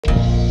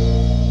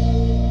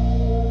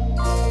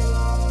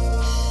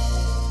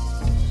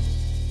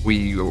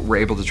We were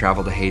able to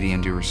travel to Haiti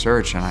and do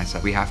research, and I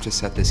said, we have to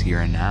set this here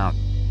and now.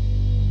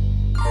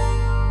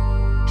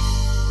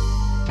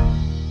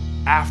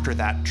 After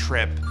that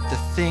trip, the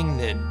thing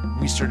that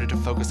we started to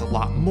focus a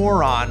lot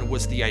more on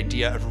was the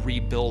idea of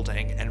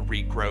rebuilding and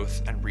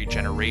regrowth and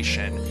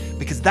regeneration,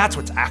 because that's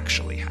what's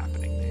actually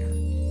happening there.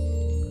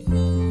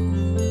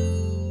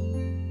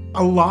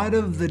 A lot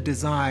of the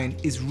design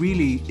is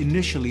really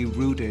initially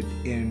rooted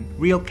in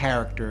real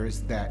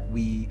characters that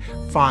we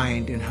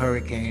find in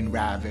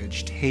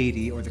hurricane-ravaged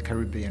Haiti or the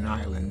Caribbean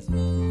islands.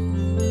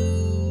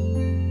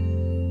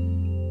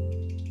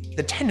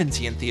 The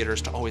tendency in theater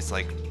is to always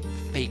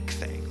fake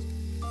things.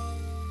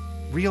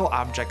 Real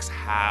objects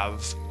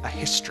have a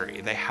history,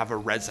 they have a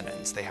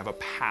resonance, they have a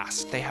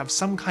past, they have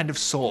some kind of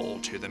soul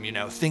to them, you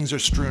know, things are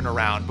strewn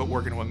around, but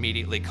we're going to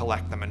immediately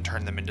collect them and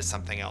turn them into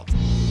something else.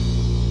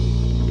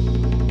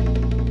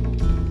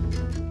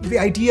 The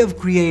idea of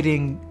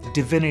creating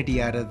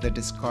divinity out of the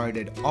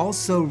discarded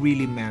also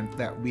really meant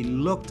that we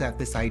looked at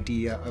this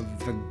idea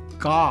of the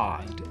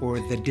God or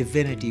the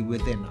divinity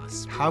within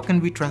us. How can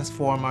we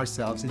transform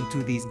ourselves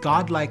into these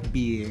godlike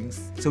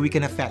beings so we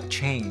can affect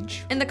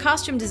change? In the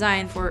costume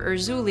design for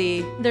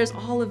Erzulie, there's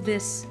all of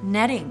this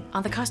netting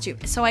on the costume.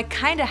 So I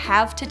kind of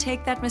have to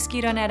take that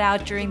mosquito net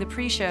out during the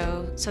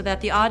pre-show so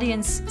that the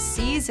audience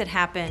sees it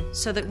happen,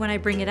 so that when I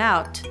bring it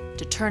out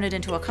to turn it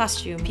into a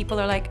costume, people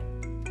are like,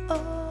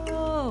 oh.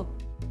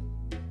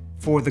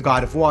 For the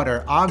god of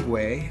water,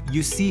 Agwe,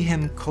 you see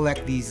him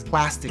collect these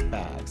plastic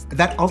bags.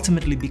 That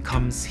ultimately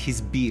becomes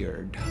his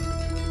beard.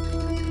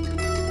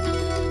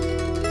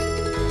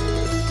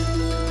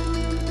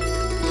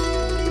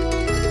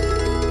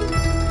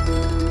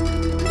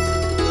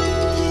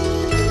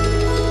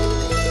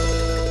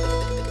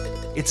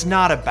 It's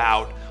not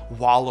about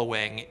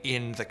wallowing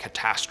in the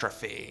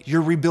catastrophe. You're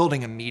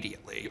rebuilding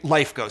immediately.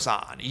 Life goes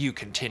on. You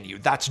continue.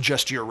 That's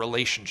just your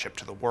relationship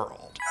to the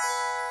world.